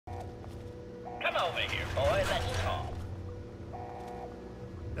Come over here, boy. Let's talk.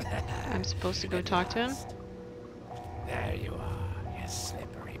 I'm supposed to go talk to him? There you are, you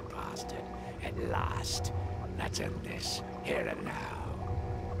slippery bastard. At last. Let's end this, here and now.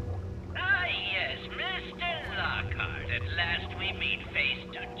 Ah, yes, Mr. Lockhart. At last we meet face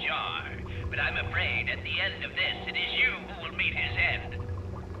to jar. But I'm afraid at the end of this, it is you who will meet his end.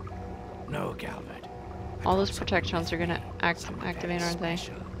 No, Calvert. All those protectrons are gonna activate, aren't they?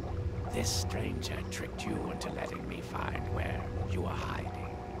 This stranger tricked you into letting me find where you are hiding.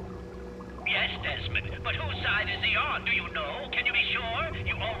 Yes, Desmond, but whose side is he on? Do you know? Can you be sure?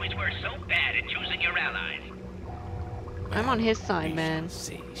 You always were so bad at choosing your allies. I'm on his side, man.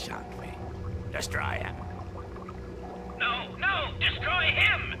 See, shan't we? Destroy him. No, no, destroy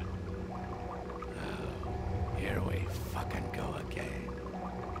him! Oh, here we fucking go again.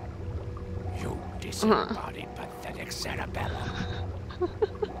 You disembodied, pathetic cerebellum.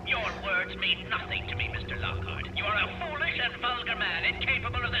 Your words mean nothing to me, Mr. Lockhart. You are a foolish and vulgar man,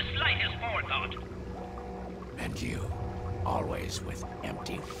 incapable of the slightest forethought. And you, always with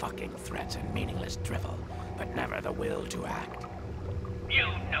empty fucking threats and meaningless drivel, but never the will to act. You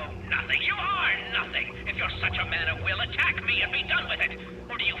know nothing. You are nothing. If you're such a man of will, attack me and be done with it.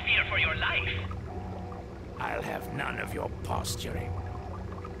 Or do you fear for your life? I'll have none of your posturing.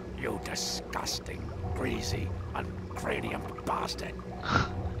 You disgusting, greasy, uncraniumed bastard.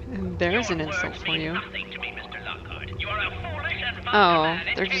 There's an insult for you. Nothing to me, Mr. Lockhart. You are a foolish and vulgar Oh,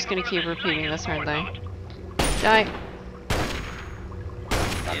 man, they're just gonna keep incapable of the repeating this, slightest aren't they? forethought. Die!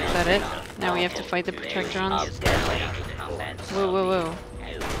 Is that it? Now we have to fight the protectrons? Whoa, whoa, whoa.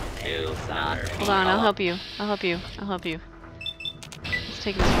 Hold on, I'll help you. I'll help you. I'll help you. Let's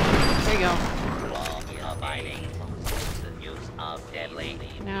take this one. There you go.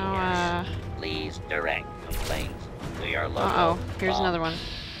 Now, please direct complaints to your local. uh-oh. Here's another one.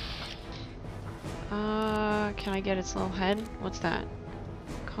 Can I get its little head? What's that?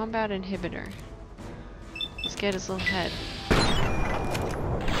 Combat inhibitor. Let's get its little head.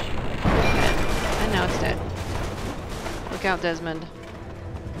 And now it's dead. Look out, Desmond.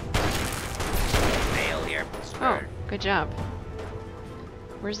 Mail here, Oh, good job.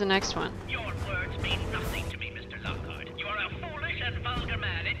 Where's the next one? Your words mean nothing to me, Mr. Lockhart. You are a foolish and vulgar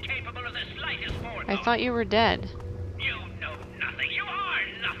man, incapable of the slightest forethought. I thought you were dead. You know nothing. You are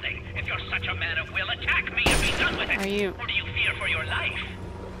nothing. If you're such a man of will, attack me and be done with it. Are you... Or do you fear for your life?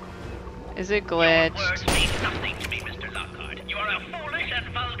 Is it Your words glitched? mean nothing to me, Mr. Lockhart. You are a foolish and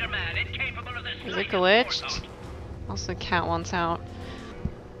vulgar man, incapable of the Is slightest it glitched? forethought. Also, cat wants out.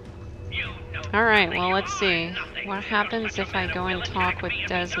 You know Alright, nothing. well, You let's are see. nothing. What If you're happens such a if I man go of and will, talk attack with me and be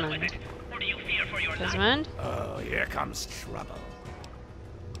done Desmond? it. Or do you fear for your life? Desmond? Oh, here comes trouble.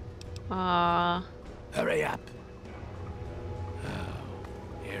 Hurry up. Oh,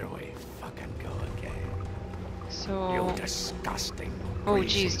 here we fucking go again. So... You disgusting. Oh,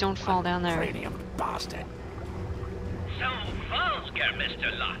 greasy, geez, don't fall down there. uncraniumed bastard. So vulgar,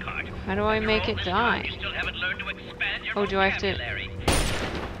 Mr. Lockhart. How do I After make all it this time, die? You still haven't learned to expand your Oh, do I have to... vocabulary.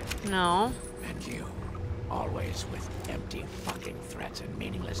 No. And you, always with empty fucking threats and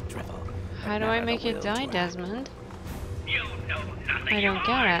meaningless drivel. How do I make it die, Desmond? You know nothing. I don't you get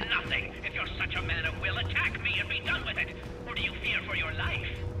are it. Nothing. If you're such a man of will, attack me and be done with it. Or do you fear for your life?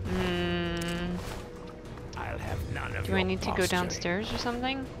 I'll have none of Do your I need to go posturing. downstairs or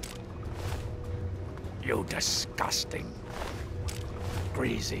something? You disgusting,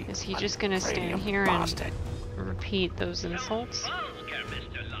 greasy. Is he just gonna stand uncraniumed here and bastard. repeat those insults? Vulgar,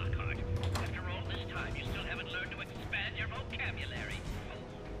 Mr. Lockhart. After all this time, you still haven't learned to expand your vocabulary.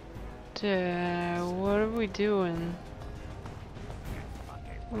 What are we doing?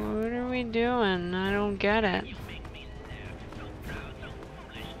 What are we doing? I don't get it. You make me laugh. So proud, so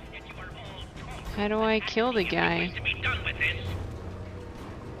foolish, yet you are all talk. How do I kill the Attack me guy? and be quick to be done with this.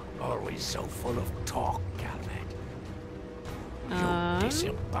 Always so full of talk, Calvert. You Um?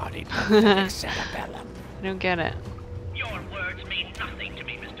 disembodied pathetic cerebellum. I don't get it. Your words mean nothing to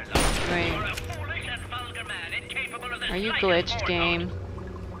me, Mr. Lockhart. Wait. You're a foolish and vulgar man, incapable of the Are you slightest glitched, forethought. game?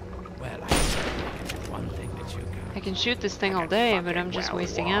 Well, I certainly can do one thing that you I can't. can shoot this thing all day, but I'm just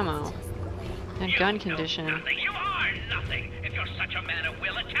wasting ammo. And You gun know condition. Nothing. You are nothing. If you're such a man of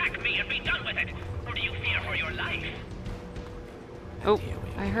will, attack me and be done with it. Or do you fear for your life? Oh, Here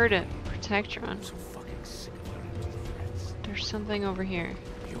we I are. heard it. Protectron. I'm so fucking sick of your empty threats. There's something over here.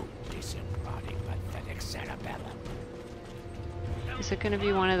 You disembodied pathetic cerebellum. Is it gonna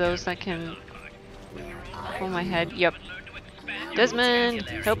be one of those that can pull my head? Yep. Desmond,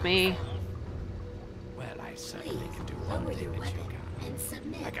 help me. Well, I certainly can do one thing that you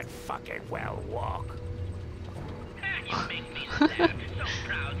can't. I can fucking well walk. You make me laugh. So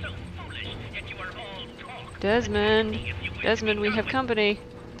proud, so foolish, yet you are Desmond! Desmond, we have company!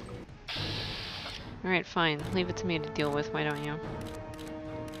 Alright, fine. Leave it to me to deal with, why don't you?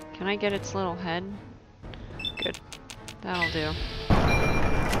 Can I get its little head? Good. That'll do.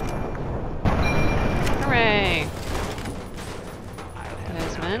 Hooray!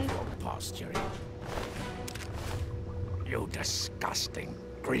 Desmond? Posturing. You disgusting,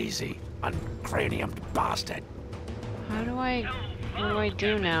 greasy, uncraniumed bastard. What do I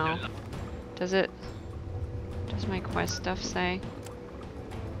do now? Does my quest stuff say?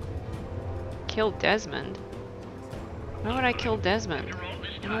 Kill Desmond? Why would I kill Desmond?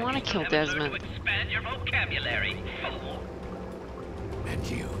 I don't want to kill Desmond. Expand your vocabulary. And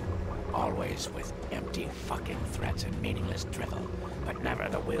you, always with empty fucking threats and meaningless drivel, but never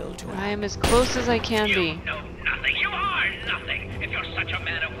the will to I am as close as I can You be. know nothing. You are nothing. If you're such a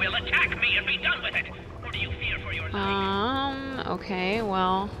man of will, attack me and be done with it. Or do you fear for your life? Okay,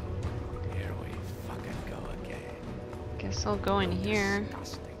 well, Here we fucking go again. guess I'll go in here.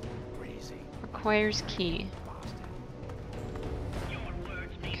 Disgusting, greasy Requires key. bastard. Your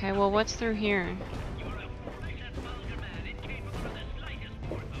words mean Okay, well, what's through here? you're a foolish and vulgar man, incapable of the slightest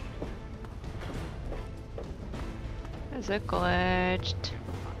purpose. Is it glitched?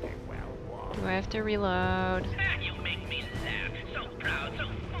 Do I have to reload? Ah, you make me laugh. So proud, so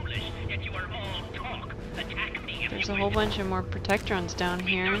foolish, yet you are all talk. Attack me if There's you a whole wish. bunch of more protectrons down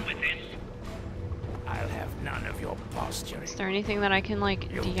Be here. done with this. I'll have none of your posturing. Is there anything that I can, like,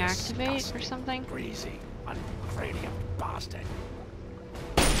 You deactivate or disgusting, something? Greasy, uncraniumed bastard.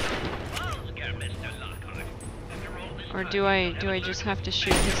 Vulgar, Mr. Lockhart. After all this Or time, do you I still haven't just learned have to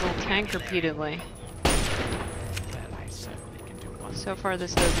shoot his little tank repeatedly? Well, I certainly can do one So thing. far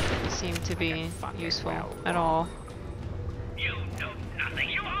this doesn't seem to be useful at all. You know nothing.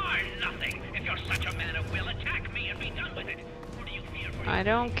 You are nothing. If you're such a man of will, attack me and be done with it. Or do you fear for your I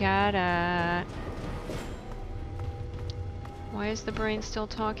don't get it. Why is the brain still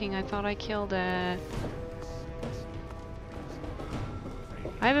talking? I thought I killed it.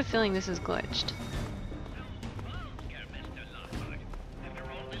 I have a feeling this is glitched. vulgar, Mr. Lockhart? After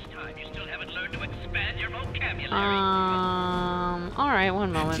all this time, you still haven't learned to expand your vocabulary. Alright,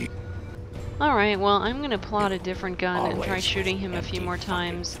 one moment. Alright, well, I'm gonna plot a different gun and try Always shooting with him a few empty more fucking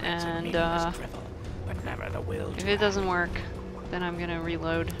times, threats and, meaningless drivel, but never the will if to it act. doesn't work, then I'm gonna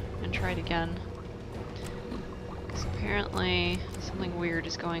reload and try it again. Because apparently something weird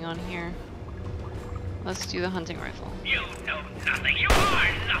is going on here. Let's do the hunting rifle. You know nothing. You are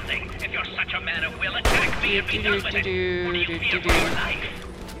nothing. If you're such a man of will, attack me and be done with it. Or do you fear for your life?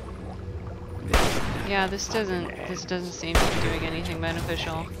 Yeah, this doesn't seem to be doing anything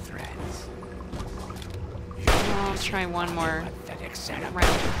beneficial. Threats. Well, I'll try one more Pathetic setup. round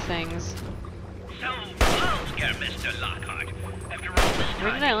of things. So vulgar, Mr. Lockhart. After all this time,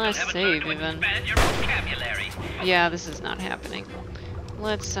 Where did I you last still haven't learned save, to even? expand your vocabulary. Yeah, this is not happening.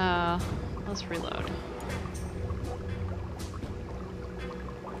 Let's reload.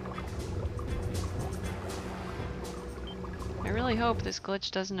 I really hope this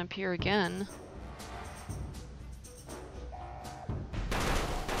glitch doesn't appear again.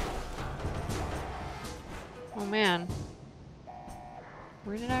 Oh man.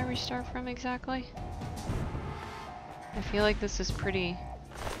 Where did I restart from exactly? I feel like this is pretty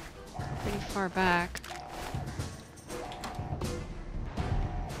far back.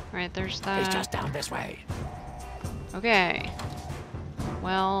 Right, there's He's that. just down this way. Okay.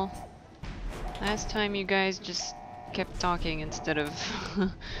 Well, last time you guys just kept talking instead of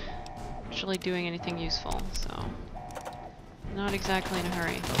actually doing anything useful, so not exactly in a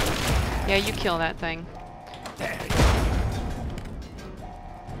hurry. Yeah, you kill that thing. There you go.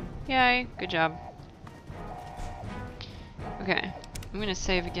 Yay, good job. Okay, I'm gonna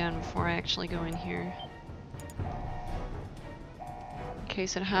save again before I actually go in here. In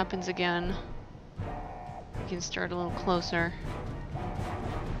case it happens again, we can start a little closer.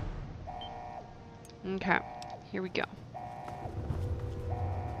 Okay, here we go.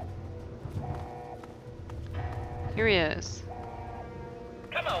 Here he is.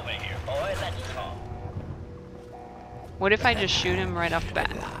 Come over here, boy. Let's talk. What if I just shoot him right off the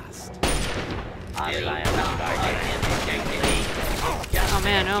bat? Last.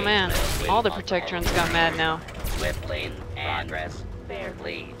 Oh man, all the Protectrons got mad now. Swiftly progress. Fair,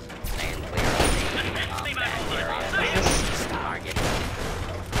 please. Stand clear of the combat area. This- Target.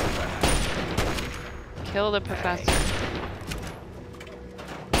 Kill the professor.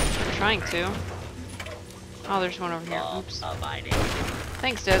 I'm trying to. Oh, there's one over here. Law Oops. abiding.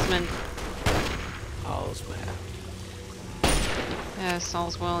 Thanks, Desmond. All's well. Yes,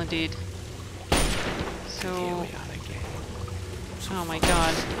 all's well indeed. Here So, we are again. oh my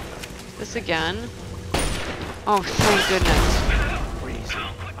god. This again? Oh, thank goodness. Freezing,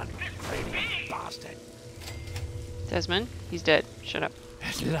 unradiant bastard. Desmond, he's dead. Shut up.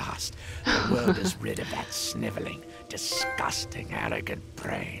 At last, the world is rid of that sniveling, disgusting, arrogant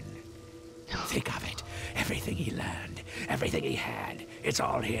brain. Think of it. Everything he learned, everything he had, it's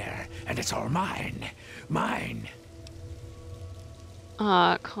all here, and it's all mine. Mine.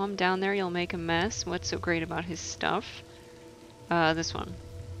 Calm down there, you'll make a mess. What's so great about his stuff? This one.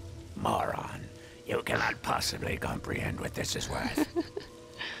 Moron. You cannot possibly comprehend what this is worth.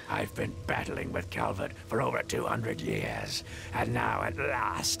 I've been battling with Calvert for over 200 years, and now at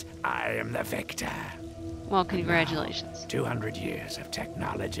last, I am the victor. Well, congratulations. 200 years of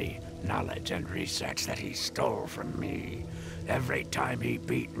technology, knowledge, and research that he stole from me. Every time he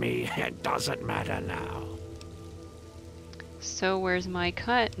beat me, it doesn't matter now. So where's my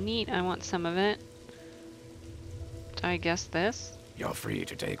cut? Neat, I want some of it. I guess this? You're free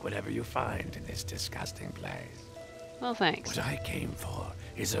to take whatever you find in this disgusting place. Well, thanks. What I came for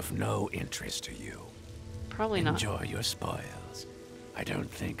is of no interest to you. Probably not. Enjoy your spoils. I don't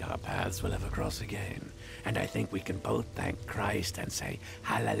think our paths will ever cross again, and I think we can both thank Christ and say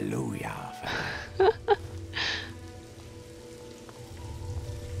hallelujah for that.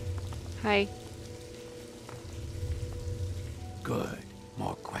 Hi. Good.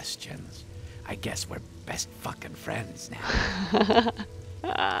 More questions. I guess we're best fucking friends now.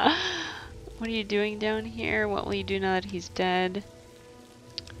 What are you doing down here? What will you do now that he's dead?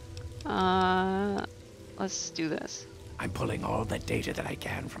 Let's do this. I'm pulling all the data that I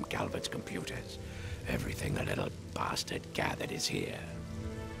can from Calvert's computers. Everything the little bastard gathered is here.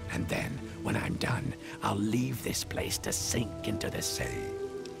 And then, when I'm done, I'll leave this place to sink into the sea.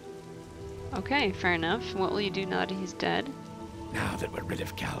 Okay, fair enough. What will you do now that he's dead? Now that we're rid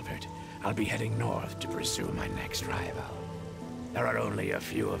of Calvert, I'll be heading north to pursue my next rival. There are only a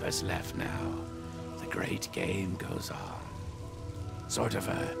few of us left now. The great game goes on. Sort of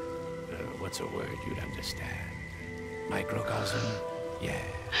a... what's a word you'd understand? Microcosm? Yeah,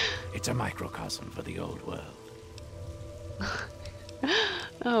 it's a microcosm for the old world.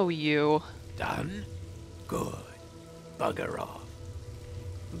 Oh, you. Done? Good. Bugger off.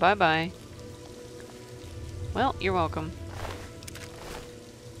 Bye-bye. Well, you're welcome.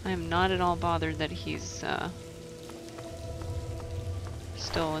 I am not at all bothered that he's,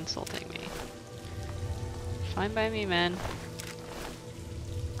 still insulting me. Fine by me, man.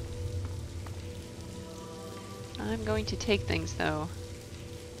 I'm going to take things, though.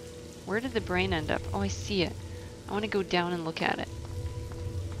 Where did the brain end up? Oh, I see it. I want to go down and look at it.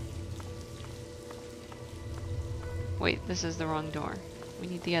 Wait, this is the wrong door. We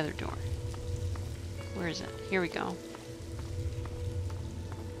need the other door. Where is it? Here we go.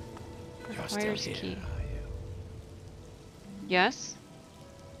 You're still Requires here, key. are you? Yes?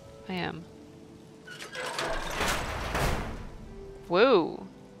 I am. Whoa!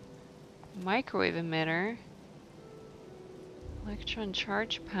 Microwave emitter. Electron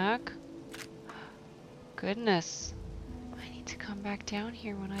charge pack. Goodness. I need to come back down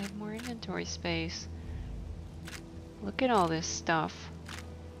here when I have more inventory space. Look at all this stuff.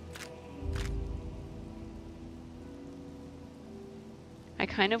 I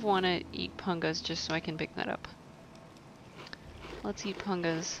kind of want to eat pungas just so I can pick that up. Let's eat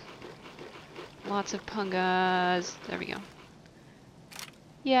pungas. Lots of pungas. There we go.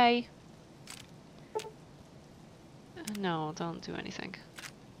 Yay. No, don't do anything.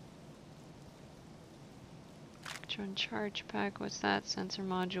 Electron charge pack. What's that? Sensor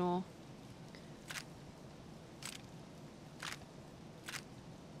module.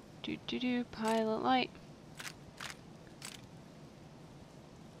 Pilot light.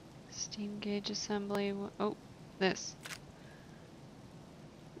 Steam gauge assembly. Oh, this.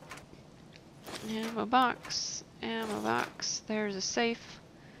 Ammo box. Ammo box. There's a safe.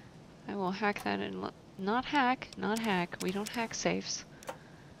 I will hack that and not hack. We don't hack safes.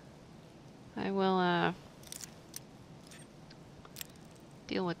 I will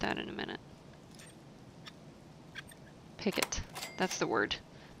deal with that in a minute. Pick it. That's the word.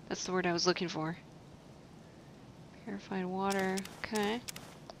 That's the word I was looking for. Purified water. Okay.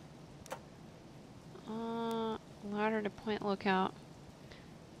 Ladder to point lookout.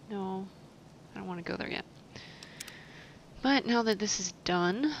 No, I don't want to go there yet. But now that this is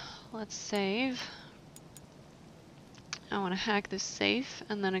done, let's save. I want to hack this safe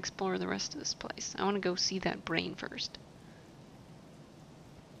and then explore the rest of this place. I want to go see that brain first.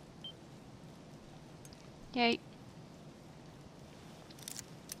 Yay.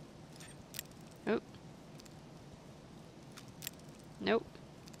 Oh. Nope.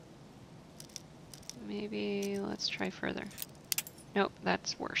 Maybe let's try further. Nope,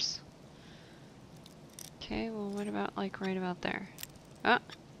 that's worse. Okay, well what about like right about there? Ah!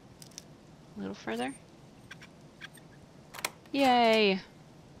 A little further? Yay!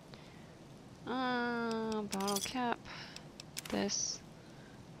 Bottle cap. This.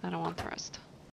 I don't want the rest.